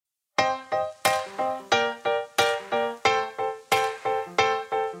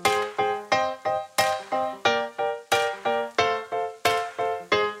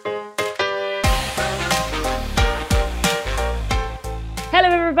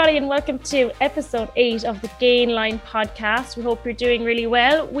everybody, and welcome to episode 8 of the Gain Line podcast. We hope you're doing really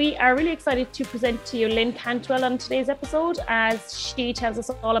well. We are really excited to present to you Lynne Cantwell on today's episode as she tells us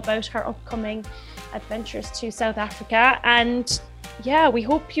all about her upcoming adventures to South Africa. And yeah, we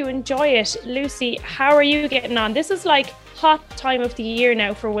hope you enjoy it. Lucy, how are you getting on? This is like hot time of the year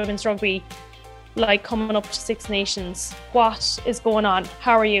now for women's rugby, like coming up to Six Nations. What is going on?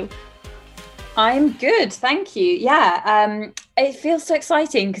 How are you? I'm good, thank you. Yeah, it feels so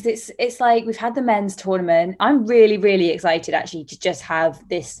exciting because it's like we've had the men's tournament. I'm really excited actually to just have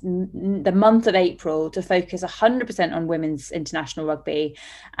the month of April to focus 100% on women's international rugby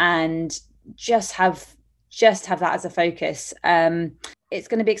and just have that as a focus. It's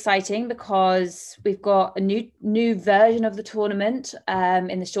going to be exciting because we've got a new version of the tournament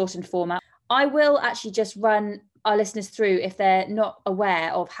in the shortened format. I will actually just run our listeners through if they're not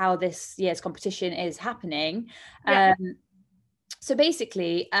aware of how this year's competition is happening. Yeah. So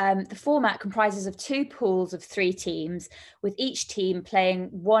basically, the format comprises of 2 pools of 3 teams, with each team playing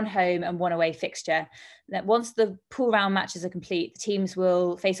 1 home and 1 away fixture. That once the pool round matches are complete, the teams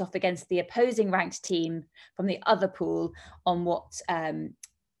will face off against the opposing ranked team from the other pool on what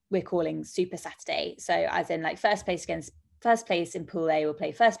we're calling Super Saturday. So as in like first place in Pool A will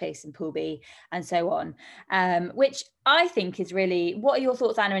play first place in Pool B, and so on, which I think is really. What are your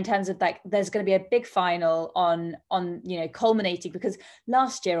thoughts, Anna, in terms of like there's going to be a big final on culminating, because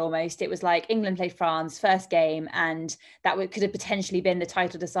last year almost it was like England played France first game, and that could have potentially been the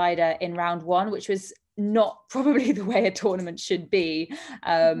title decider in round 1, which was not probably the way a tournament should be.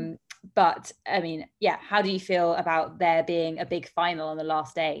 But I mean, yeah, how do you feel about there being a big final on the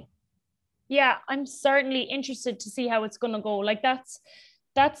last day? Yeah, I'm certainly interested to see how it's going to go. Like that's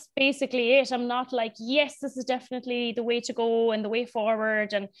basically it. I'm not like, yes, this is definitely the way to go and the way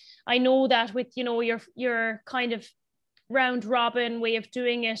forward. And I know that with, your kind of round robin way of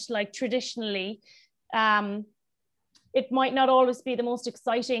doing it, like traditionally, it might not always be the most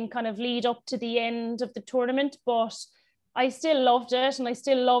exciting kind of lead up to the end of the tournament, but I still loved it. And I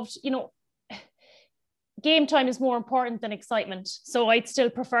still loved, game time is more important than excitement. So I'd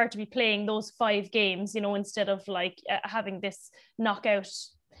still prefer to be playing those 5 games, instead of like having this knockout,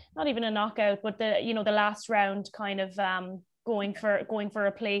 not even a knockout, but the last round kind of going for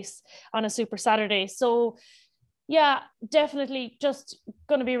a place on a Super Saturday. So yeah, definitely just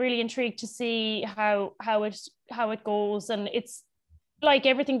going to be really intrigued to see how it goes. And it's like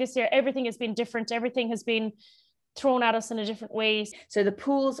everything this year, everything has been different. Everything has been thrown at us in a different way. So the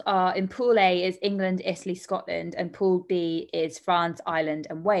pools are, in Pool A is England, Italy, Scotland, and Pool B is France, Ireland,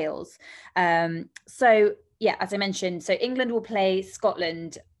 and Wales. So yeah, as I mentioned, so England will play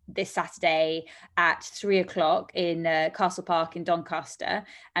Scotland this Saturday at 3:00 in Castle Park in Doncaster,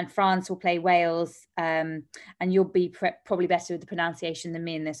 and France will play Wales. And you'll be probably better with the pronunciation than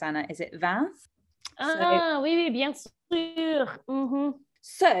me in this, Anna. Is it Vins? Oui, bien sûr. Mm-hmm.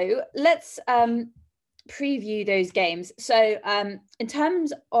 So let's preview those games. So in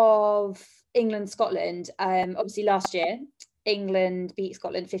terms of England, Scotland, obviously last year England beat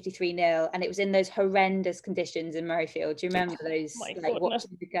Scotland 53-0, and it was in those horrendous conditions in Murrayfield. Do you remember those? Like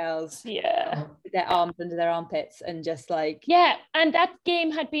watching the girls with their arms under their armpits and just like, yeah. And that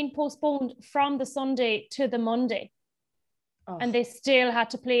game had been postponed from the Sunday to the Monday. And they still had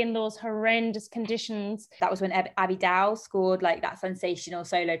to play in those horrendous conditions. That was when Abby Dow scored like that sensational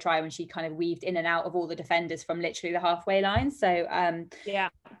solo try when she kind of weaved in and out of all the defenders from literally the halfway line. So yeah,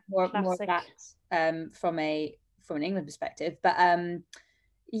 more of that from an England perspective. But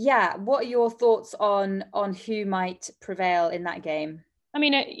yeah, what are your thoughts on who might prevail in that game? I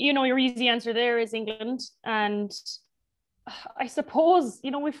mean, your easy answer there is England. And I suppose,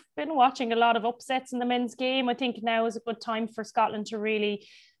 we've been watching a lot of upsets in the men's game. I think now is a good time for Scotland to really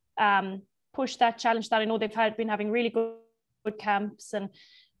push that challenge that I know they've been having really good camps and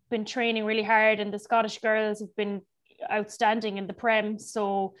been training really hard. And the Scottish girls have been outstanding in the Prem.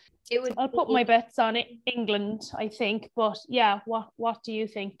 So I'll put my bets on England, I think. But yeah, what do you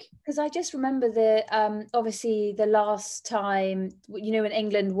think? Because I just remember obviously the last time, when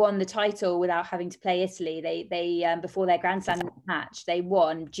England won the title without having to play Italy, they before their Grand Slam match, they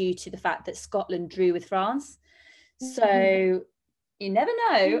won due to the fact that Scotland drew with France. So you never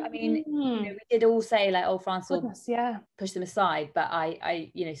know. I mean, we did all say like, oh, France will push them aside, but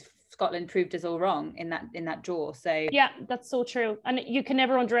I Scotland proved us all wrong in that draw. So yeah, that's so true. And you can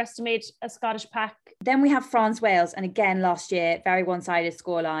never underestimate a Scottish pack. Then we have France-Wales, and again last year, very one-sided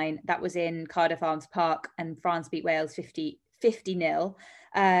scoreline. That was in Cardiff Arms Park, and France beat Wales 50-0,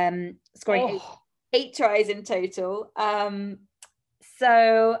 scoring 8 tries in total.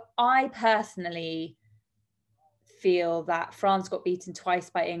 So I personally feel that France got beaten twice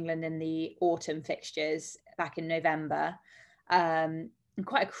by England in the autumn fixtures back in November, in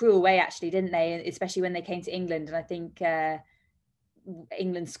quite a cruel way, actually, didn't they? Especially when they came to England, and I think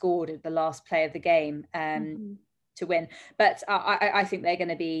England scored at the last play of the game to win. But I think they're going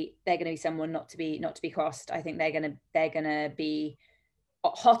to be someone not to be crossed. I think they're going to be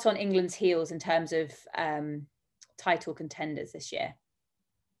hot on England's heels in terms of title contenders this year.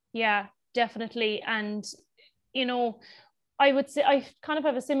 Yeah, definitely. And I would say I kind of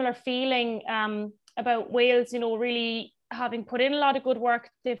have a similar feeling about Wales, really having put in a lot of good work.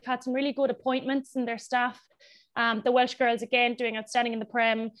 They've had some really good appointments in their staff. The Welsh girls, again, doing outstanding in the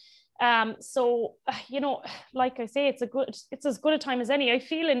Prem. So, like I say, it's as good a time as any. I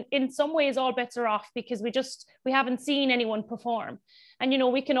feel in some ways all bets are off because we haven't seen anyone perform. And,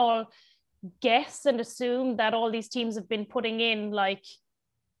 we can all guess and assume that all these teams have been putting in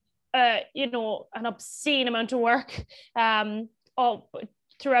an obscene amount of work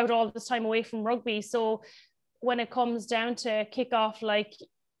throughout all this time away from rugby. So when it comes down to kickoff,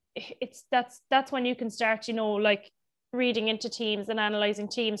 that's when you can start, reading into teams and analyzing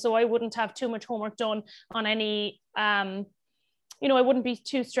teams. So I wouldn't have too much homework done on any, I wouldn't be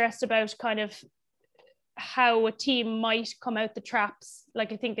too stressed about kind of how a team might come out the traps. I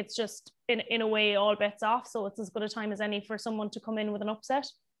think it's just in a way all bets off. So it's as good a time as any for someone to come in with an upset.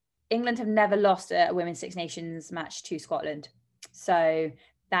 England have never lost a Women's Six Nations match to Scotland. So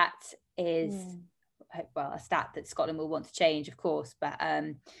that is, a stat that Scotland will want to change, of course. But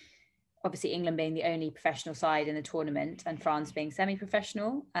obviously England being the only professional side in the tournament and France being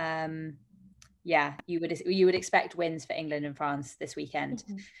semi-professional, you would expect wins for England and France this weekend.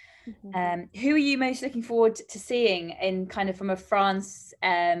 Who are you most looking forward to seeing in kind of from a France,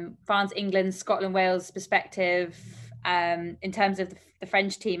 England, Scotland, Wales perspective, in terms of the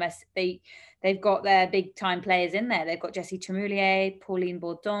French team? They've got their big time players in there. They've got Jessie Tremoulier, Pauline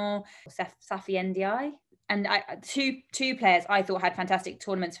Bourdon, Safi Ndiaye. And two players I thought had fantastic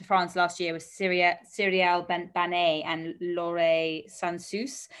tournaments for France last year was Cyrielle Banet and Laure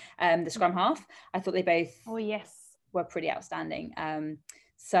Sansus, the scrum half. I thought they both were pretty outstanding. And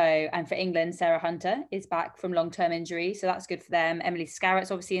for England, Sarah Hunter is back from long-term injury, so that's good for them. Emily Scarrett's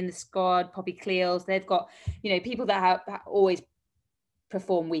obviously in the squad, Poppy Cleals. They've got, people that have always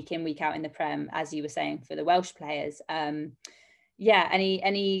perform week in, week out in the Prem, as you were saying, for the Welsh players. Any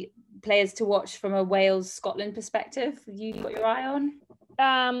players to watch from a Wales-Scotland perspective you got your eye on?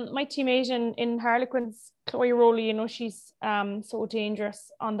 My teammate in Harlequins, Chloe Rowley, she's so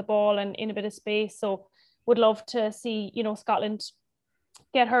dangerous on the ball and in a bit of space, so would love to see, Scotland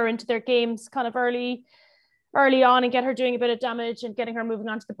get her into their games kind of early on and get her doing a bit of damage and getting her moving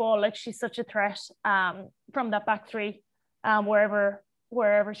onto the ball. She's such a threat from that back three, wherever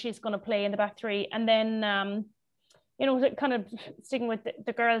she's going to play in the back three. And then kind of sticking with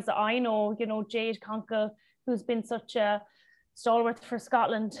the girls that I know, Jade Conkle, who's been such a stalwart for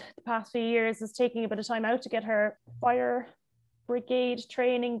Scotland the past few years, is taking a bit of time out to get her fire brigade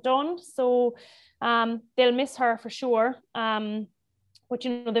training done. So they'll miss her for sure. But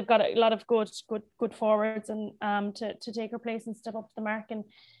they've got a lot of good forwards and to take her place and step up to the mark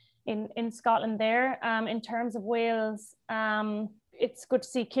in Scotland there. In terms of Wales, it's good to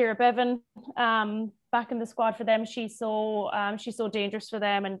see Ciara Bevan back in the squad for them. She's so dangerous for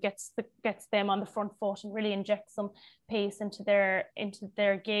them and gets them on the front foot and really injects some pace into their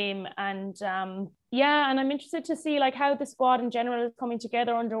game. And and I'm interested to see how the squad in general is coming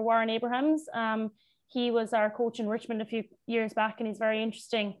together under Warren Abrahams. He was our coach in Richmond a few years back, and he's very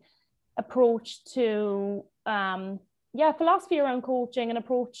interesting approach to philosophy around coaching and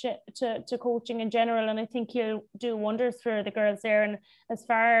approach to coaching in general. And I think he'll do wonders for the girls there. And as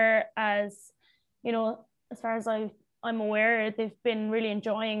far as I'm aware, they've been really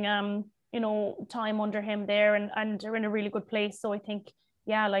enjoying time under him there and they're in a really good place. So I think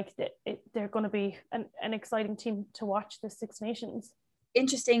they're going to be an exciting team to watch, the Six Nations.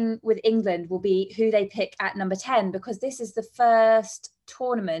 Interesting with England will be who they pick at number 10, because this is the first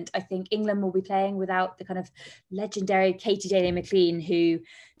tournament I think England will be playing without the kind of legendary Katie Daly-McLean, who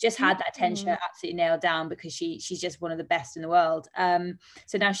just had that 10 shirt absolutely nailed down because she's just one of the best in the world.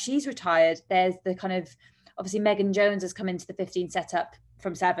 So now she's retired. There's the kind of, obviously Megan Jones has come into the 15 setup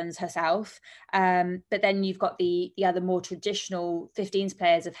from sevens herself, but then you've got the other more traditional 15s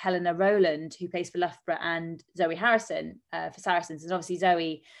players of Helena Rowland, who plays for Loughborough, and Zoe Harrison for Saracens. And obviously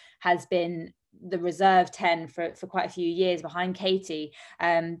Zoe has been the reserve 10 for quite a few years behind Katie,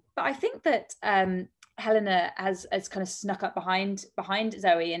 but I think that Helena has kind of snuck up behind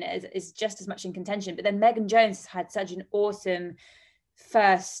Zoe and is just as much in contention. But then Megan Jones has had such an awesome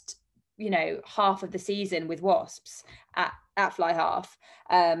first half of the season with Wasps at fly half,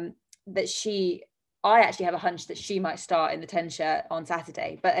 that I actually have a hunch that she might start in the 10 shirt on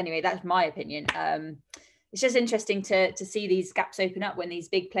Saturday. But anyway, that's my opinion. It's just interesting to see these gaps open up when these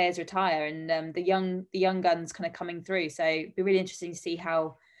big players retire, and the young guns kind of coming through. So it'd be really interesting to see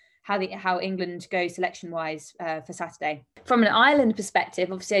how England go selection wise for Saturday. From an Ireland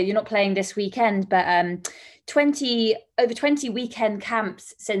perspective, obviously you're not playing this weekend, but over 20 weekend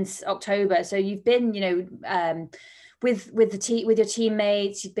camps since October. So you've been, with your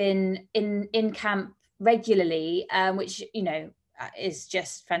teammates, you've been in camp regularly, which is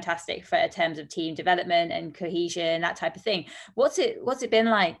just fantastic for terms of team development and cohesion, that type of thing. What's it been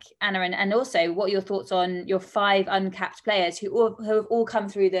like, Anna, and also what are your thoughts on your 5 uncapped players who have all come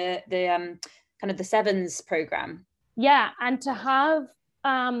through the kind of the sevens program? Yeah, and to have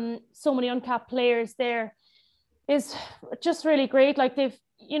so many uncapped players there is just really great. Like they've,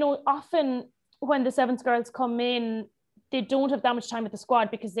 often when the sevens girls come in, they don't have that much time with the squad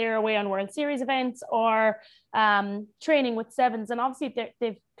because they're away on World Series events or training with sevens. And obviously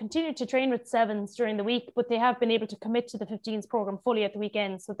they've continued to train with sevens during the week, but they have been able to commit to the 15s program fully at the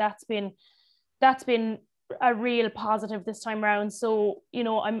weekend. So that's been a real positive this time around. So,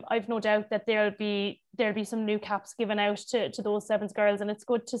 I've no doubt that there'll be some new caps given out to those sevens girls. And it's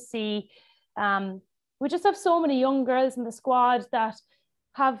good to see, we just have so many young girls in the squad that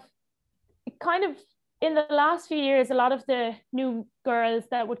have kind of, in the last few years, a lot of the new girls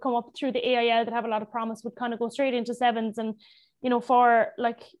that would come up through the AIL that have a lot of promise would kind of go straight into sevens. And, for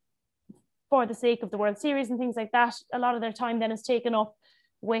the sake of the World Series and things like that, a lot of their time then is taken up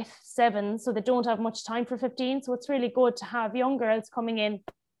with sevens. So they don't have much time for 15. So it's really good to have young girls coming in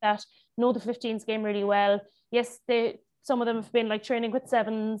that know the 15s game really well. Yes, some of them have been training with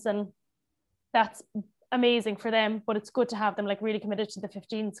sevens, and that's amazing for them, but it's good to have them really committed to the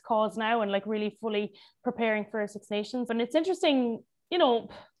 15s cause now and really fully preparing for Six Nations. And it's interesting,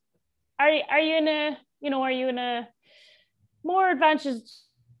 are you in a more advantaged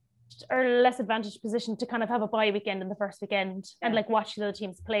or less advantaged position to kind of have a bye weekend in the first weekend and watch the other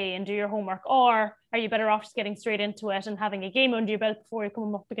teams play and do your homework, or are you better off just getting straight into it and having a game under your belt before you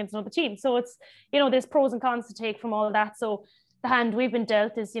come up against another team? So it's, there's pros and cons to take from all of that. So the hand we've been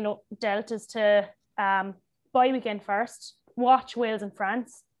dealt is to bye weekend first, watch Wales and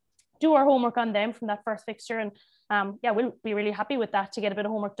France, do our homework on them from that first fixture, and we'll be really happy with that to get a bit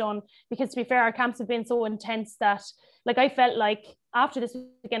of homework done, because to be fair, our camps have been so intense that I felt like after this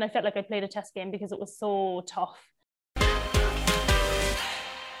weekend I felt like I played a test game because it was so tough.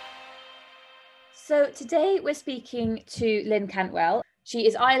 So today we're speaking to Lynne Cantwell. She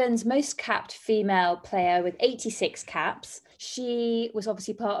is Ireland's most capped female player with 86 caps. She was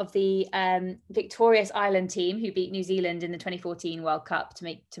obviously part of the victorious Ireland team who beat New Zealand in the 2014 World Cup to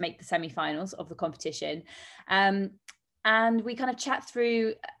make the semi-finals of the competition. And we kind of chat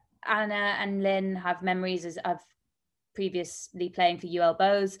through, Anna and Lynne have memories of previously playing for UL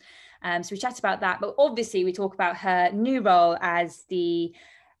Bows. So we chat about that, but obviously we talk about her new role as the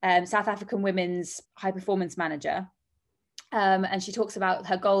South African women's high performance manager. And she talks about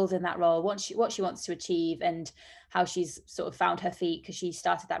her goals in that role, what she wants to achieve, and how she's sort of found her feet because she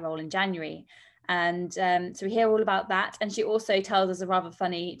started that role in January. And so we hear all about that. And she also tells us a rather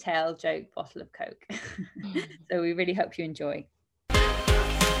funny tale joke bottle of Coke. So we really hope you enjoy.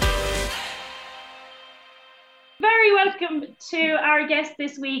 Very welcome to our guest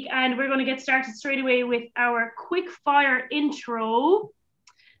this week, and we're going to get started straight away with our quick fire intro.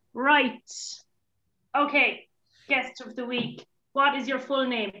 Right. Okay. Guest of the week. What is your full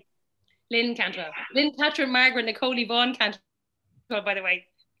name? Lynne Cantwell. Lynne Catherine Margaret Nicole Yvonne Cantwell, by the way.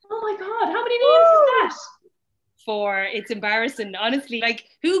 Oh my God, how many names is that? 4. It's embarrassing, honestly.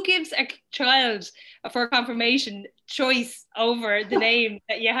 Who gives a child for confirmation choice over the name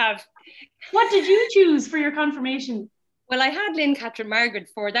that you have? What did you choose for your confirmation? Well, I had Lynne Catherine Margaret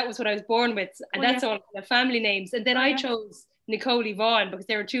that was what I was born with, and that's all the family names. And then I chose Nicole Yvonne because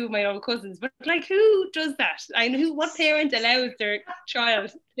they were 2 of my own cousins. But who does that? What parent allows their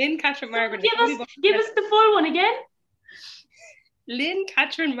child Lynne Catherine Margaret? Give us the full one again. Lynne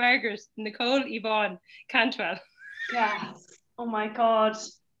Catherine Margaret Nicole Yvonne Cantwell. Yes. Oh my God.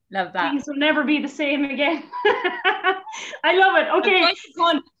 Love that. Things will never be the same again. I love it. Okay.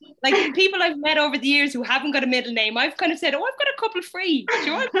 People I've met over the years who haven't got a middle name, I've kind of said, I've got a couple free. Do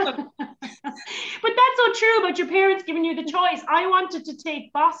you want them? But that's so true about your parents giving you the choice. I wanted to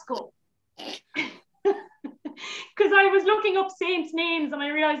take Bosco. Because I was looking up saints' names and I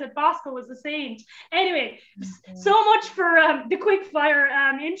realized that Bosco was a saint. Anyway, so much for the quick fire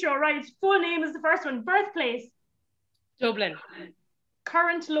intro. Right, full name is the first one. Birthplace. Dublin.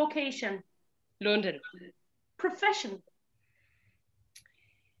 Current location. London. Profession.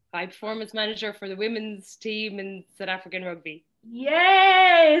 High performance manager for the women's team in South African rugby.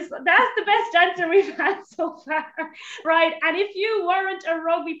 Yes, that's the best answer we've had so far. Right, and if you weren't a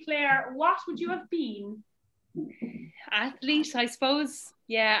rugby player, what would you have been? Athlete, I suppose.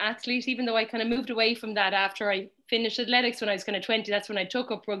 Yeah, athlete, even though I kind of moved away from that after I finished athletics when I was kind of 20. That's when I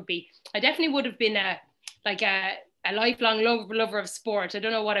took up rugby. I definitely would have been a lifelong lover of sport. I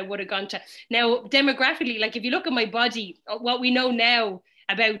don't know what I would have gone to. Now, demographically, like if you look at my body, what we know now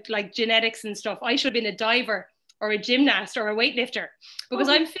about like genetics and stuff, I should have been a diver or a gymnast or a weightlifter, because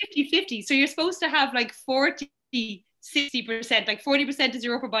I'm 50-50. So you're supposed to have like 40-60%, like 40% is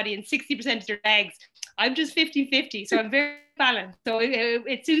your upper body and 60% is your legs. I'm just 50-50. So I'm very balanced. So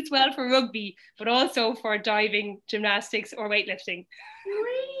it suits well for rugby, but also for diving, gymnastics or weightlifting.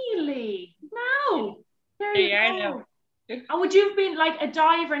 Really? No. There you go. And would you have been like a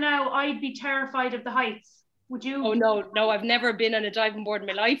diver now? I'd be terrified of the heights. Would you? Oh no, I've never been on a diving board in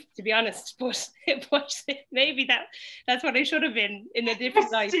my life, to be honest. But maybe that's what I should have been in a different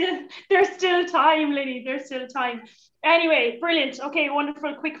life. There's still time, Lynne. There's still time. Anyway, brilliant. Okay,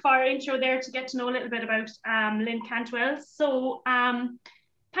 wonderful quick fire intro there to get to know a little bit about Lynne Cantwell. So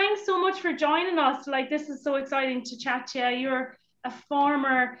thanks so much for joining us. Like, this is so exciting to chat to you. You're a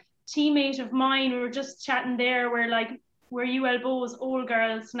former teammate of mine. We were just chatting there. We're ULBO's old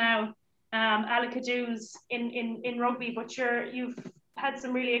girls now. Alakadoos in rugby, but you've had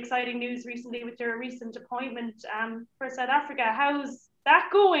some really exciting news recently with your recent appointment for South Africa. How's that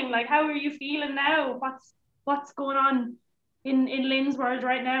going? Like, how are you feeling now? What's going on in Lynne's world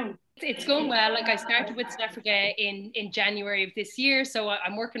right now? It's going well. Like, I started with South Africa in January of this year, so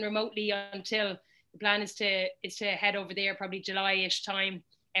I'm working remotely until the plan is to head over there probably July-ish time.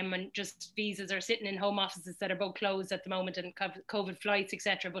 And just visas are sitting in home offices that are both closed at the moment, and COVID flights,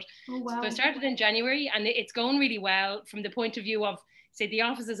 etc. But so I started in January, and it's going really well from the point of view of, say, the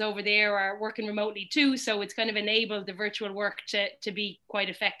offices over there are working remotely too. So it's kind of enabled the virtual work to be quite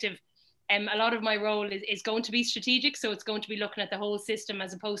effective. A lot of my role is going to be strategic. So it's going to be looking at the whole system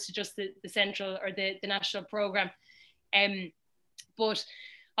as opposed to just the central or the national program. But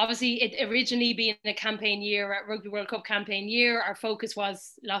obviously, it originally being a campaign year, a Rugby World Cup campaign year, our focus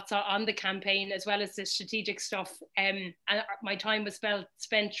was lots on the campaign as well as the strategic stuff. And my time was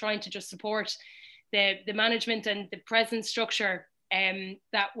spent trying to just support the management and the present structure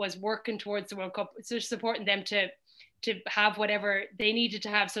that was working towards the World Cup. So supporting them to have whatever they needed to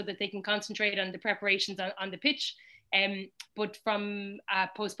have so that they can concentrate on the preparations on the pitch. But from a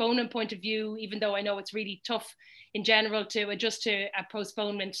postponement point of view, even though I know it's really tough in general to adjust to a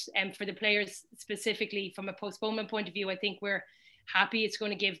postponement, for the players specifically, from a postponement point of view, I think we're happy it's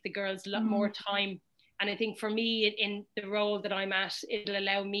going to give the girls a lot more time. And I think for me, in the role that I'm at, it'll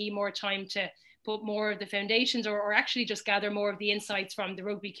allow me more time to put more of the foundations or actually just gather more of the insights from the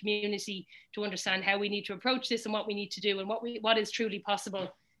rugby community to understand how we need to approach this and what we need to do and what is truly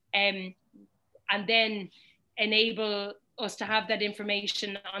possible. And then enable us to have that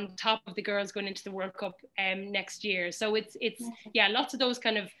information on top of the girls going into the World Cup next year. So it's lots of those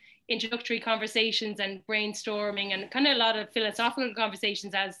kind of introductory conversations and brainstorming and kind of a lot of philosophical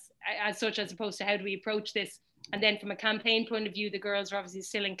conversations as such, as opposed to how do we approach this. And then from a campaign point of view, the girls are obviously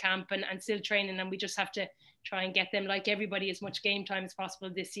still in camp and still training, and we just have to try and get them, like everybody, as much game time as possible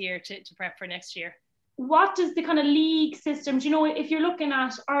this year to prep for next year. What does the kind of league system, do you know, if you're looking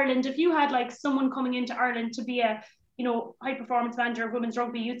at Ireland, if you had like someone coming into Ireland to be a, high performance manager of women's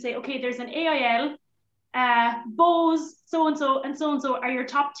rugby, you'd say, okay, there's an AIL, Bows, so-and-so and so-and-so are your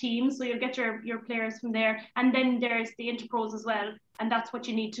top teams, so you'll get your players from there, and then there's the interpros as well, and that's what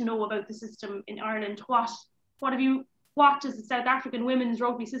you need to know about the system in Ireland. What does the South African women's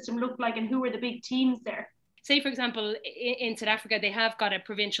rugby system look like, and who are the big teams there? Say, for example, in South Africa, they have got a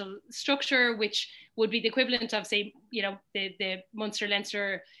provincial structure, which would be the equivalent of, say, the Munster,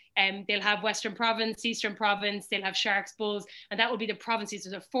 Leinster, they'll have Western Province, Eastern Province, they'll have Sharks, Bulls, and that would be the provinces. So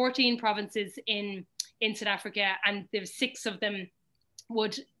there are 14 provinces in South Africa, and there's 6 of them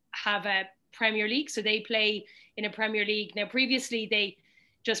would have a Premier League. So they play in a Premier League. Now, previously, they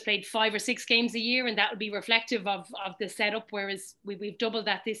just played 5 or 6 games a year, and that would be reflective of the setup, whereas we've doubled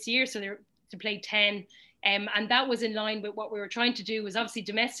that this year. So they're to play 10. And that was in line with what we were trying to do, was obviously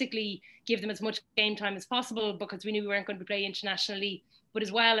domestically give them as much game time as possible, because we knew we weren't going to play internationally, but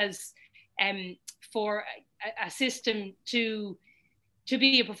as well as for a system to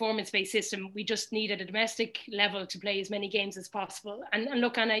be a performance-based system, we just needed a domestic level to play as many games as possible. And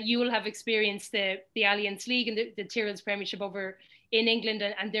look, Anna, you will have experienced the Alliance League and the Tyrrell's Premiership over in England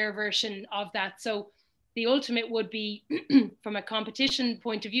and their version of that. So the ultimate would be from a competition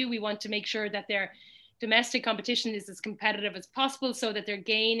point of view, we want to make sure that their domestic competition is as competitive as possible so that they're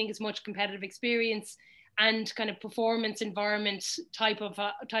gaining as much competitive experience and kind of performance environment type of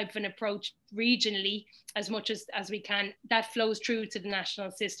an approach regionally as much as we can. That flows through to the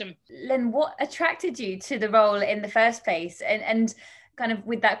national system. Lynne, what attracted you to the role in the first place? And kind of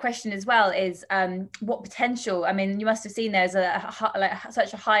with that question as well is what potential, I mean, you must have seen there's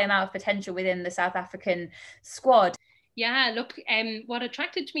such a high amount of potential within the South African squad. Yeah, look, what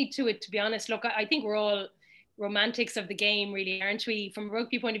attracted me to it, to be honest, look, I think we're all romantics of the game, really, aren't we, from a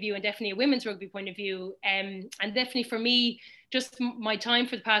rugby point of view, and definitely a women's rugby point of view. And definitely for me, just my time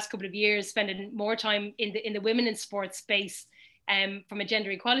for the past couple of years, spending more time in the women in sports space, from a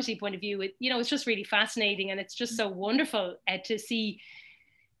gender equality point of view, it's just really fascinating, and it's just so wonderful to see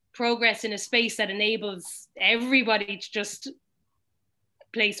progress in a space that enables everybody to just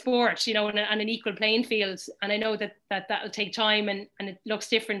play sport, on an equal playing field. And I know that'll take time, and it looks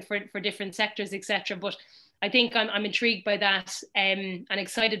different for different sectors, etc. But I think I'm intrigued by that, and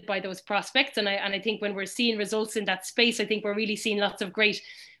excited by those prospects. And I think when we're seeing results in that space, I think we're really seeing lots of great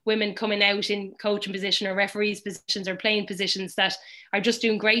women coming out in coaching position or referees positions or playing positions that are just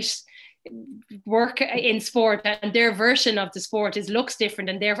doing great work in sport, and their version of the sport looks different,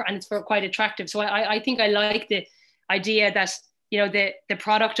 and it's quite attractive. So I think I like the idea that the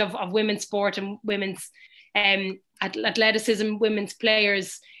product of women's sport and women's athleticism, women's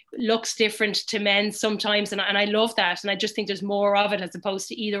players looks different to men sometimes, and I love that, and I just think there's more of it as opposed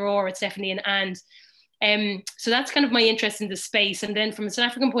to either or. It's definitely an and. So that's kind of my interest in the space. And then from a South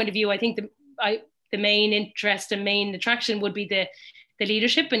African point of view, I think the main interest and main attraction would be the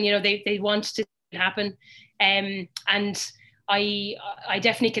leadership, and they want to happen, and I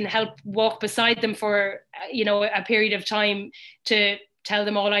definitely can help walk beside them for a period of time to tell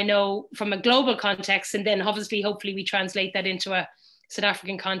them all I know from a global context, and then obviously hopefully we translate that into a South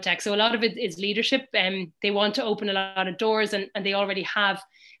African context. So a lot of it is leadership, and they want to open a lot of doors, and they already have.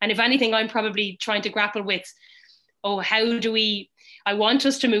 And if anything, I'm probably trying to grapple with, how do we, I want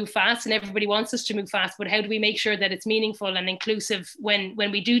us to move fast, and everybody wants us to move fast, but how do we make sure that it's meaningful and inclusive when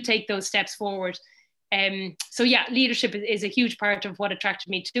we do take those steps forward? So yeah, leadership is a huge part of what attracted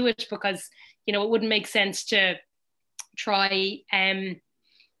me to it, because it wouldn't make sense to try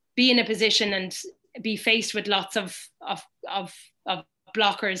be in a position and be faced with lots of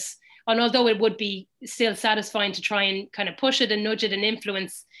blockers. And although it would be still satisfying to try and kind of push it and nudge it and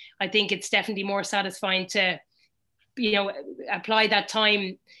influence, I think it's definitely more satisfying to apply that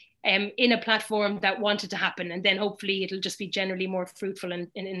time in a platform that wanted to happen, and then hopefully it'll just be generally more fruitful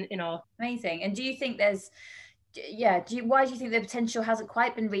in all. Amazing. And do you think why do you think the potential hasn't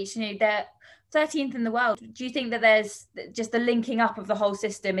quite been reached? They're 13th in the world. Do you think that there's just the linking up of the whole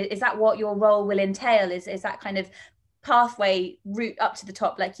system? Is that what your role will entail? Is that kind of pathway route up to the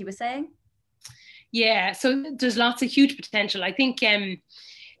top, like you were saying? Yeah, so there's lots of huge potential. I think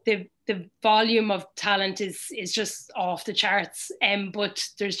the volume of talent is just off the charts, but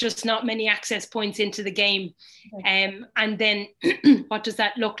there's just not many access points into the game. And then what does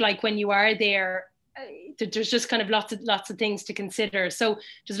that look like when you are there? There's just kind of lots of things to consider. So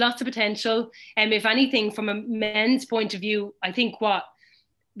there's lots of potential. If anything, from a men's point of view, I think what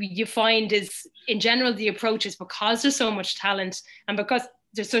you find is, in general, the approach is, because there's so much talent and because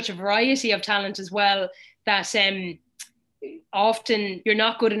there's such a variety of talent as well, that often you're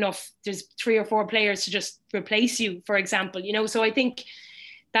not good enough. There's 3 or 4 players to just replace you, for example, so I think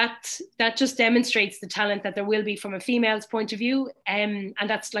that just demonstrates the talent that there will be from a female's point of view, and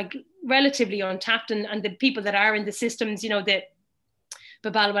that's like relatively untapped, and the people that are in the systems, the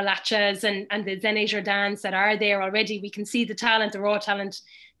Babalwa Lachas and the Zene Jordans that are there already, we can see the talent, the raw talent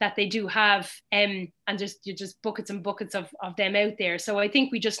that they do have, and just buckets and buckets of them out there. So I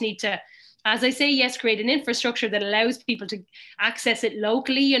think we just need to, as I say, yes, create an infrastructure that allows people to access it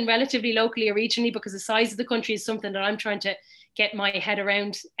locally and relatively locally or regionally, because the size of the country is something that I'm trying to get my head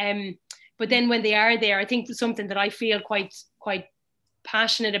around. But then when they are there, I think something that I feel quite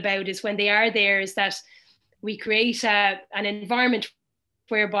passionate about is, when they are there, is that we create an environment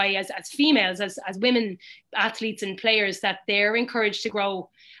whereby as females, as women athletes and players, that they're encouraged to grow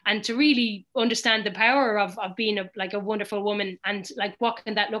and to really understand the power of being a wonderful woman, and like what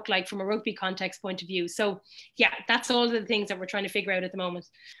can that look like from a rugby context point of view. So yeah, that's all the things that we're trying to figure out at the moment.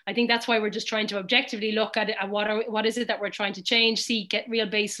 I think that's why we're just trying to objectively look at it, at what is it that we're trying to change, get real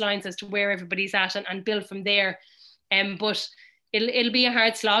baselines as to where everybody's at, and build from there. But it'll be a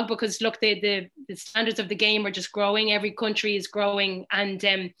hard slog, because look, the standards of the game are just growing. Every country is growing,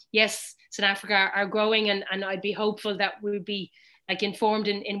 and yes, South Africa are growing, and I'd be hopeful that we'll be like informed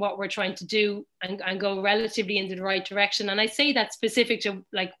in what we're trying to do and go relatively into the right direction. And I say that's specific to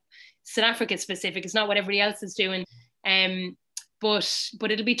like South Africa specific. It's not what everybody else is doing.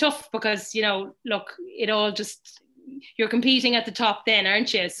 But it'll be tough because, you know, look, it all just, you're competing at the top then,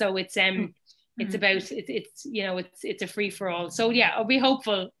 aren't you? So it's about, it's you know, it's a free for all. So yeah, I'll be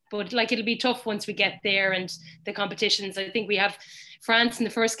hopeful, but like it'll be tough once we get there. And the competitions, I think we have France in the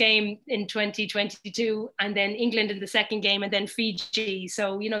first game in 2022, and then England in the second game, and then Fiji.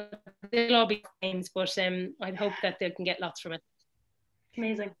 So, you know, they'll all be games, but I hope that they can get lots from it.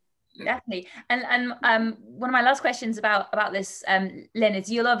 Amazing. Definitely. And one of my last questions about this, Lynne,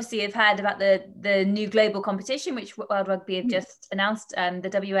 is you'll obviously have heard about the new global competition which World Rugby have just announced, the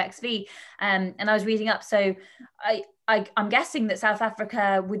WXV, and I was reading up. So I'm guessing that South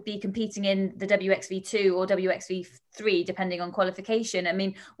Africa would be competing in the WXV2 or WXV3 depending on qualification. I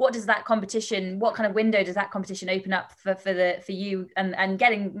mean, what does that competition, what kind of window does that competition open up for you and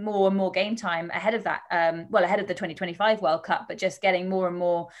getting more and more game time ahead of that, ahead of the 2025 World Cup, but just getting more and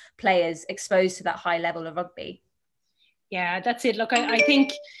more players exposed to that high level of rugby? Yeah, that's it. Look, I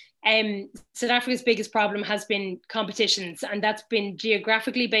think South Africa's biggest problem has been competitions, and that's been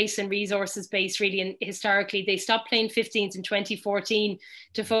geographically based and resources based really. And historically they stopped playing 15s in 2014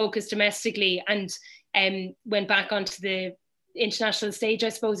 to focus domestically, and went back onto the international stage I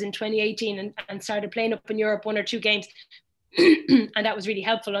suppose in 2018 and started playing up in Europe 1 or 2 games. And that was really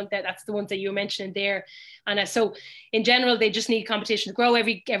helpful. And that's the ones that you were mentioning there, Anna. So in general they just need competition to grow.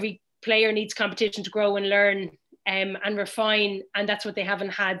 Every player needs competition to grow and learn and refine, and that's what they haven't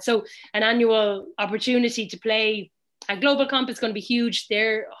had. So an annual opportunity to play a global comp is going to be huge.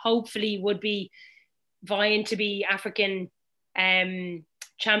 There hopefully would be vying to be African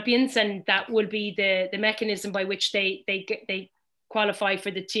champions, and that will be the mechanism by which they qualify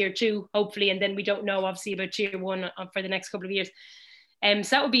for the tier 2 hopefully, and then we don't know obviously about tier 1 for the next couple of years.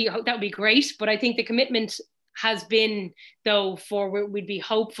 So that would be great. But I think the commitment has been though we'd be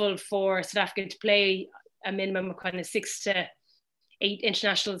hopeful for South Africa to play a minimum of kind of 6 to 8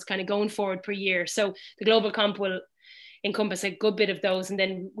 internationals kind of going forward per year. So the global comp will encompass a good bit of those, and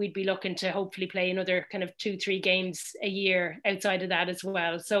then we'd be looking to hopefully play another kind of 2-3 games a year outside of that as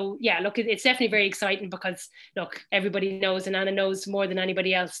well. So yeah, look, it's definitely very exciting because look, everybody knows, and Anna knows more than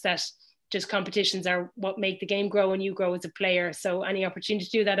anybody else, that just competitions are what make the game grow and you grow as a player. So any opportunity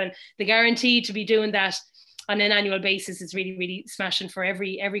to do that, and the guarantee to be doing that on an annual basis is really, really smashing for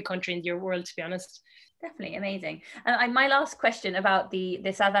every country in your world, to be honest. Definitely amazing. And my last question about the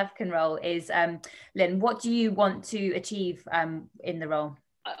South African role is, Lynne, what do you want to achieve in the role?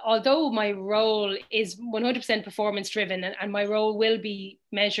 Although my role is 100% performance driven, and my role will be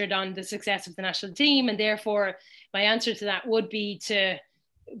measured on the success of the national team, and therefore my answer to that would be to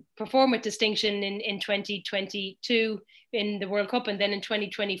perform with distinction in 2022 in the World Cup, and then in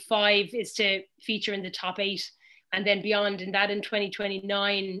 2025 is to feature in the top 8, and then beyond in that in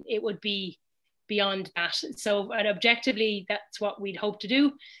 2029 it would be beyond that. So and objectively that's what we'd hope to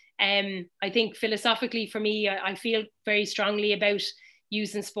do. I think philosophically for me, I feel very strongly about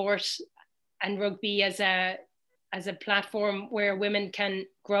using sport and rugby as a platform where women can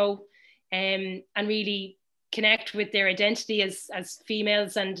grow and really connect with their identity as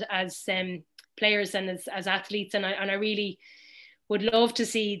females and as players and as athletes. And I really would love to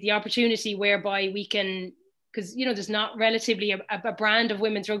see the opportunity whereby we can, because, you know, there's not relatively a brand of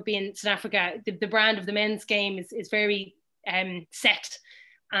women's rugby in South Africa. The brand of the men's game is very set.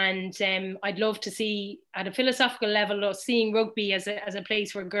 And I'd love to see at a philosophical level, seeing rugby as a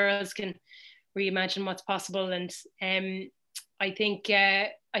place where girls can reimagine what's possible. And I think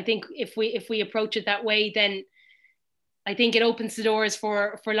if we approach it that way, then I think it opens the doors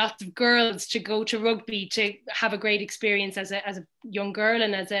for lots of girls to go to rugby, to have a great experience as a young girl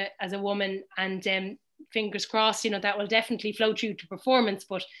and as a woman. And fingers crossed, you know, that will definitely flow through to performance.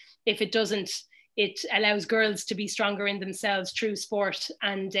 But if it doesn't, it allows girls to be stronger in themselves through sport,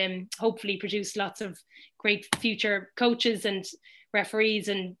 and hopefully produce lots of great future coaches and referees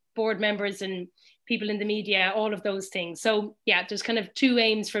and board members and people in the media, all of those things. So yeah, there's kind of 2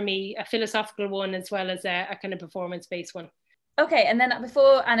 aims for me, a philosophical one as well as a kind of performance-based one. Okay, and then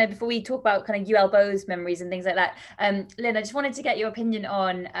before we talk about kind of UL Bows memories and things like that, Lynne, I just wanted to get your opinion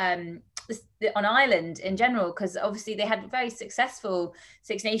on Ireland in general, because obviously they had very successful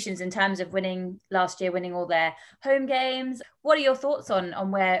Six Nations in terms of winning all their home games. What are your thoughts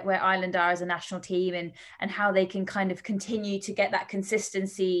on where Ireland are as a national team and how they can kind of continue to get that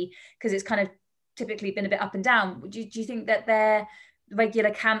consistency, because it's kind of typically been a bit up and down? Do you think that their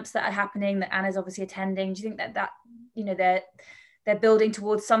regular camps that are happening, that Anna's obviously attending, do you think that you know they're building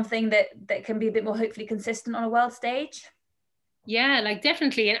towards something that can be a bit more hopefully consistent on a world stage? Yeah, like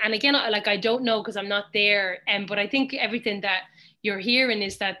definitely. And again, like I don't know because I'm not there. But I think everything that you're hearing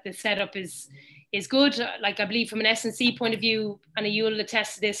is that the setup is good. Like I believe from an S&C point of view, and you'll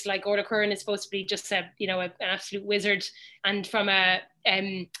attest to this, like Orla Curran is supposed to be just an absolute wizard. And from a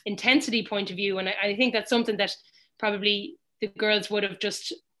intensity point of view, and I think that's something that probably the girls would have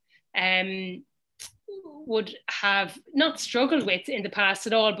just would have not struggled with in the past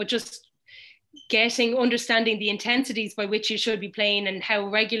at all, but just understanding the intensities by which you should be playing and how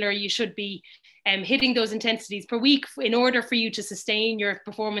regular you should be hitting those intensities per week in order for you to sustain your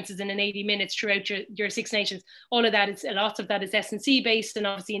performances in an 80 minutes throughout your Six Nations. All of that is, a lot of that is S&C based, and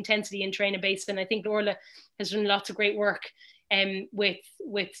obviously intensity and training based. And I think Orla has done lots of great work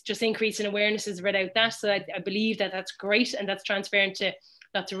with just increasing awarenesses about that. So I believe that that's great, and that's transparent to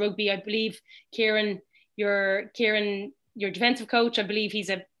lots of rugby. I believe Kieran, your defensive coach, I believe he's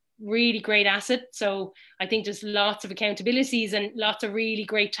a really great asset. So I think there's lots of accountabilities and lots of really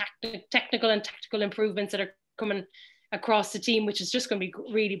great technical and tactical improvements that are coming across the team, which is just going to be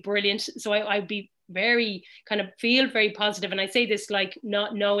really brilliant. So I'd be feel very positive. And I say this like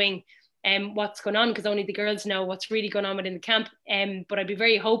not knowing what's going on, because only the girls know what's really going on within the camp. But I'd be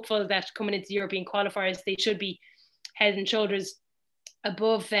very hopeful that coming into the European qualifiers, they should be head and shoulders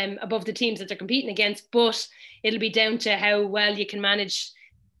above the teams that they're competing against. But it'll be down to how well you can manage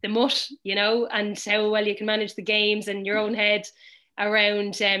the mutt, and how well you can manage the games and your own head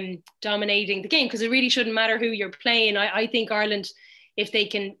around dominating the game, because it really shouldn't matter who you're playing. I think Ireland, if they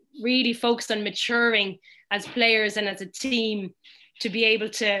can really focus on maturing as players and as a team to be able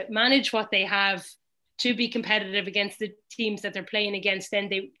to manage what they have to be competitive against the teams that they're playing against, then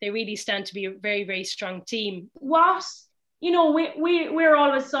they really stand to be a very, very strong team. We're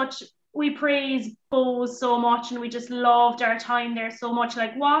always we praise Bohs so much, and we just loved our time there so much.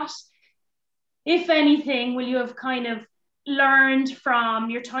 Like, what, if anything, will you have kind of learned from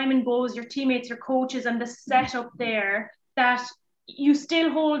your time in Bohs, your teammates, your coaches, and the setup there that you still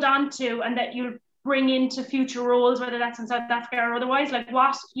hold on to and that you'll bring into future roles, whether that's in South Africa or otherwise? Like,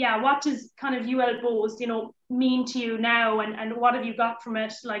 what does kind of UL Bohs, mean to you now, and what have you got from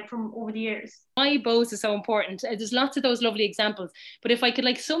it, like from over the years? Why Bohs is so important. There's lots of those lovely examples, but if I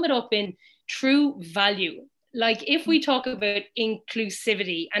could sum it up in true value, if we talk about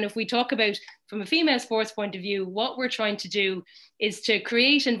inclusivity, and if we talk about from a female sports point of view, what we're trying to do is to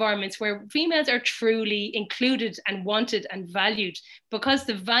create environments where females are truly included and wanted and valued, because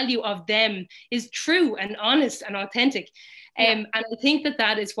the value of them is true and honest and authentic. And I think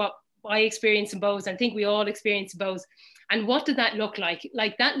that is what I experience in Bohs. I think we all experience Bohs. And what did that look like?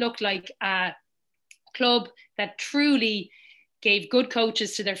 That looked like a club that truly gave good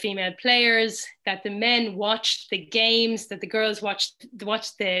coaches to their female players, that the men watched the games, that the girls watched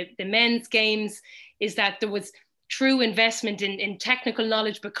the men's games, is that there was true investment in technical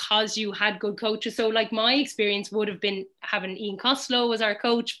knowledge because you had good coaches. So my experience would have been having Ian Costello as our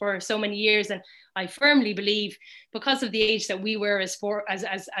coach for so many years. And I firmly believe, because of the age that we were as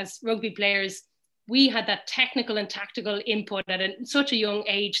rugby players, we had that technical and tactical input at such a young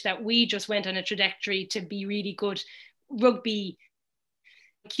age that we just went on a trajectory to be really good rugby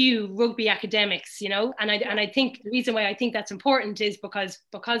academics, and I think the reason why I think that's important is because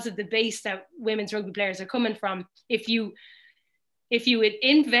of the base that women's rugby players are coming from. If you would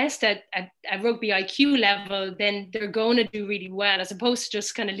invest at a rugby IQ level, then they're going to do really well, as opposed to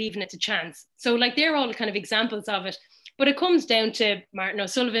just kind of leaving it to chance. So they're all kind of examples of it. But it comes down to Martin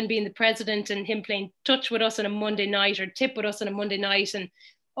O'Sullivan being the president and him playing touch with us on a Monday night, or tip with us on a Monday night, and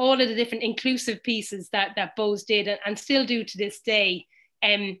all of the different inclusive pieces that Bohs did and still do to this day.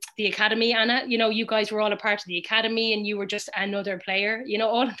 The academy, Anna, you guys were all a part of the academy, and you were just another player.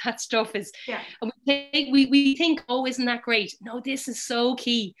 All of that stuff is, and we think, oh, isn't that great? No, this is so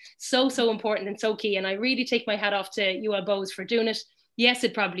key, so important and so key. And I really take my hat off to UL Bohs for doing it. Yes,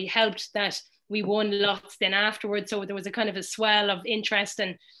 it probably helped that we won lots then afterwards, so there was a kind of a swell of interest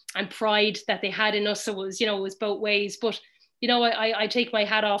and pride that they had in us. So it was both ways. But I take my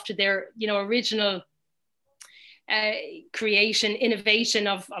hat off to their original creation, innovation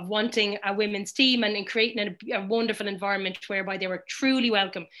of wanting a women's team and in creating a wonderful environment whereby they were truly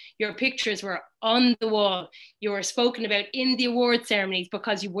welcome. Your pictures were on the wall. You were spoken about in the award ceremonies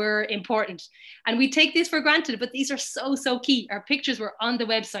because you were important. And we take this for granted, but these are so key. Our pictures were on the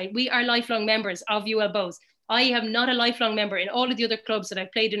website. We are lifelong members of UL Bohs. I am not a lifelong member in all of the other clubs that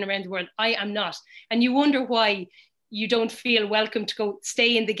I've played in around the world. I am not. And you wonder why you don't feel welcome to go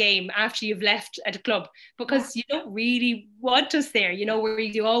stay in the game after you've left at a club, because you don't really want us there, you know, where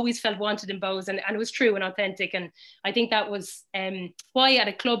you always felt wanted in Bows, and it was true and authentic. And I think that was why at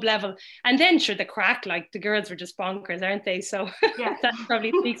a club level. And then sure, the crack, like the girls were just bonkers, aren't they? So that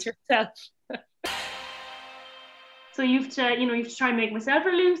probably speaks for itself. So you have to try and make myself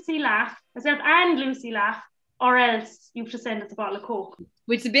and Lucy laugh, or else you have to send us a bottle of Coke.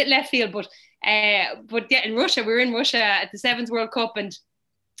 Which is a bit left field, but yeah, in Russia, we were in Russia at the Sevens World Cup, and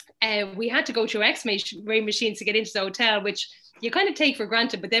we had to go through X-ray machines to get into the hotel, which you kind of take for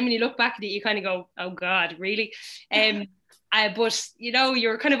granted, but then when you look back at it, you kind of go, oh God, really? But you know,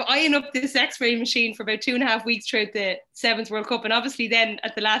 you're kind of eyeing up this X-ray machine for about 2.5 weeks throughout the Sevens World Cup, and obviously then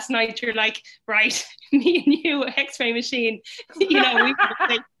at the last night, you're like, right, me and you, X-ray machine, you know, we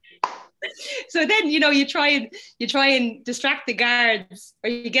so then, you know, you try and distract the guards, or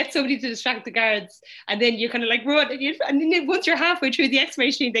you get somebody to distract the guards, and then you kind of like run, and then once you're halfway through the X-ray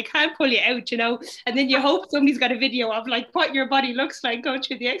machine, they can't pull you out, you know, and then you hope somebody's got a video of like what your body looks like going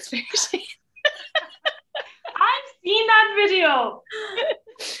through the X-ray machine. I've seen that video.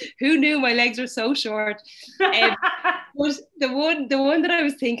 Who knew my legs were so short? But the one that I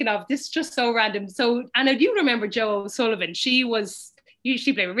was thinking of, this is just so random. So, and I do remember Jo O'Sullivan. She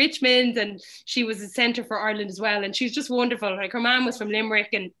played with Richmond, and she was a centre for Ireland as well. And she's just wonderful. Like, her mum was from Limerick,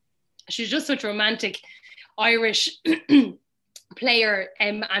 and she's just such a romantic Irish player,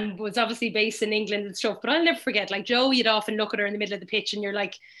 and was obviously based in England and stuff. But I'll never forget, like, Jo, you'd often look at her in the middle of the pitch and you're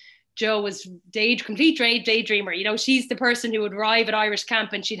like, Jo was complete daydreamer. You know, she's the person who would arrive at Irish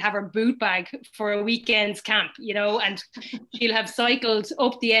camp and she'd have her boot bag for a weekend's camp, you know, and she'll have cycled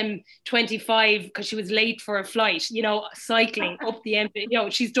up the M25 because she was late for a flight, you know, cycling up the M, you know,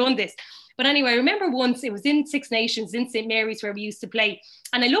 she's done this. But anyway, I remember once it was in Six Nations in St. Mary's where we used to play,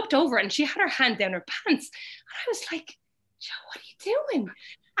 and I looked over and she had her hand down her pants, and I was like, Jo, what are you doing?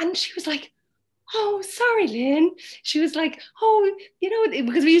 And she was like, oh, sorry, Lynne. She was like, oh, you know,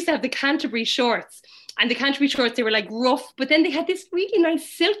 because we used to have the Canterbury shorts, and the Canterbury shorts, they were like rough, but then they had this really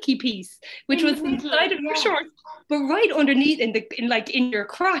nice silky piece, which was inside of your shorts, but right underneath in your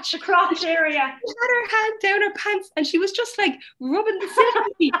crotch. The crotch area. She had her hand down her pants, and she was just like rubbing the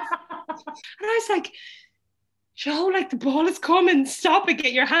silky piece. And I was like, Jo, like, the ball is coming, stop it,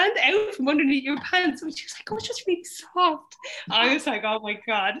 get your hand out from underneath your pants. And she was like, oh, it's just really soft. I was like, oh my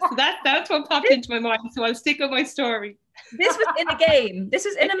God. So that's what popped into my mind. So I'll stick with my story. This was in a game. This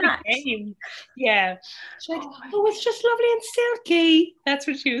was in a match. Yeah. She's like, oh, it's just lovely and silky. That's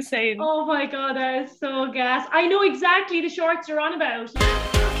what she was saying. Oh my God, that is so gas. I know exactly the shorts you're on about.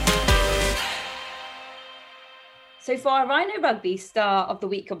 So for our Rhino Rugby Star of the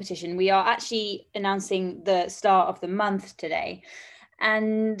Week competition, we are actually announcing the Star of the Month today.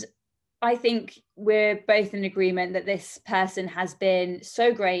 And I think we're both in agreement that this person has been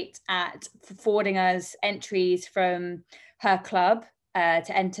so great at forwarding us entries from her club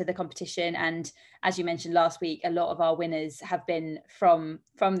to enter the competition. And as you mentioned last week, a lot of our winners have been from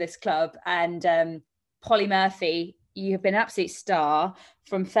this club. And Polly Murphy, you have been an absolute star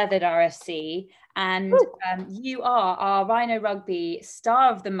from Feathered RFC. And you are our Rhino Rugby Star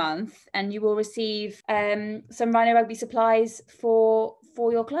of the Month, and you will receive some Rhino Rugby supplies for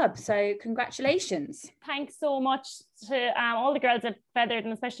your club. So congratulations. Thanks so much to all the girls at Feathered,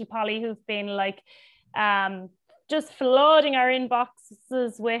 and especially Polly, who've been like just flooding our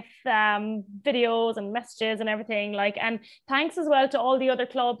inboxes with videos and messages and everything. Like, and thanks as well to all the other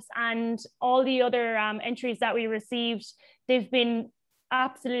clubs and all the other entries that we received. They've been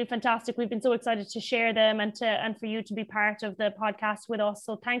absolutely fantastic. We've been so excited to share them and for you to be part of the podcast with us.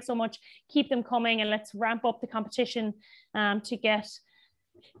 So thanks so much. Keep them coming, and let's ramp up the competition to get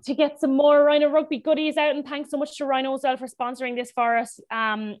some more Rhino Rugby goodies out. And thanks so much to Rhino as well for sponsoring this for us.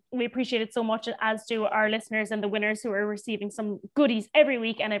 We appreciate it so much, as do our listeners and the winners who are receiving some goodies every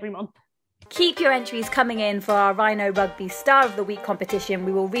week and every month. Keep your entries coming in for our Rhino Rugby Star of the Week competition.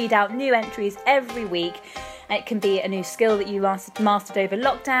 We will read out new entries every week. It can be a new skill that you mastered over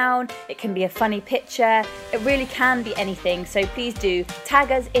lockdown. It can be a funny picture. It really can be anything. So please do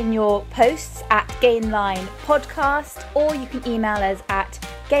tag us in your posts at Gainline Podcast, or you can email us at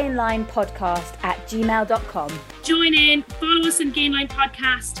gainlinepodcast@gmail.com. Join in, follow us on Gainline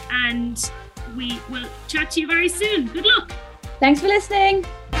Podcast, and we will chat to you very soon. Good luck. Thanks for listening.